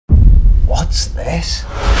What's this?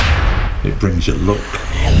 It brings you luck.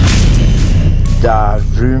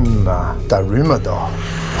 Daruma. Daruma doll.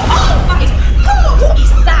 Oh my God! What is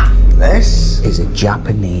that? This is a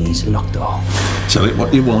Japanese luck doll. Tell it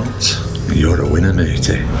what you want. You're a winner,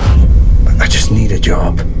 matey. I just need a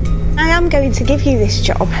job. I am going to give you this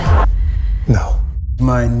job. No.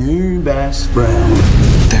 My new best friend.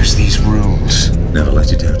 There's these rules. Never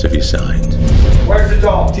let it out of your sight. Where's the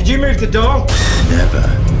doll? Did you move the doll? Never,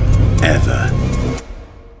 ever,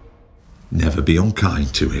 never be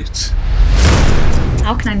unkind to it.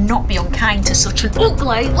 How can I not be unkind to such an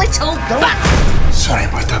ugly little bat? Sorry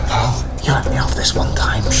about that, pal. You let me off this one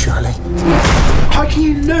time, surely. How can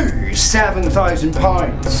you lose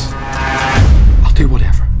 £7,000? I'll do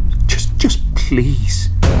whatever. Just please.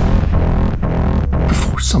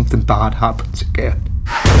 Before something bad happens again.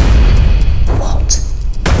 What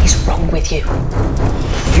is wrong with you?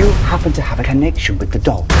 You happen to have a connection with the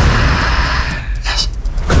doll. Yes.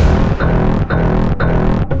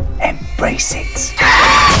 Embrace it.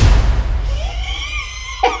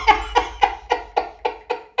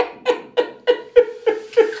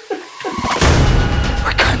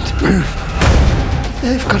 I can't move.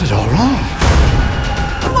 They've got it all wrong.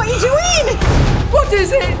 What are you doing? What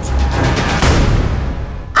is it?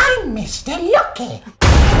 I'm Mr. Lucky.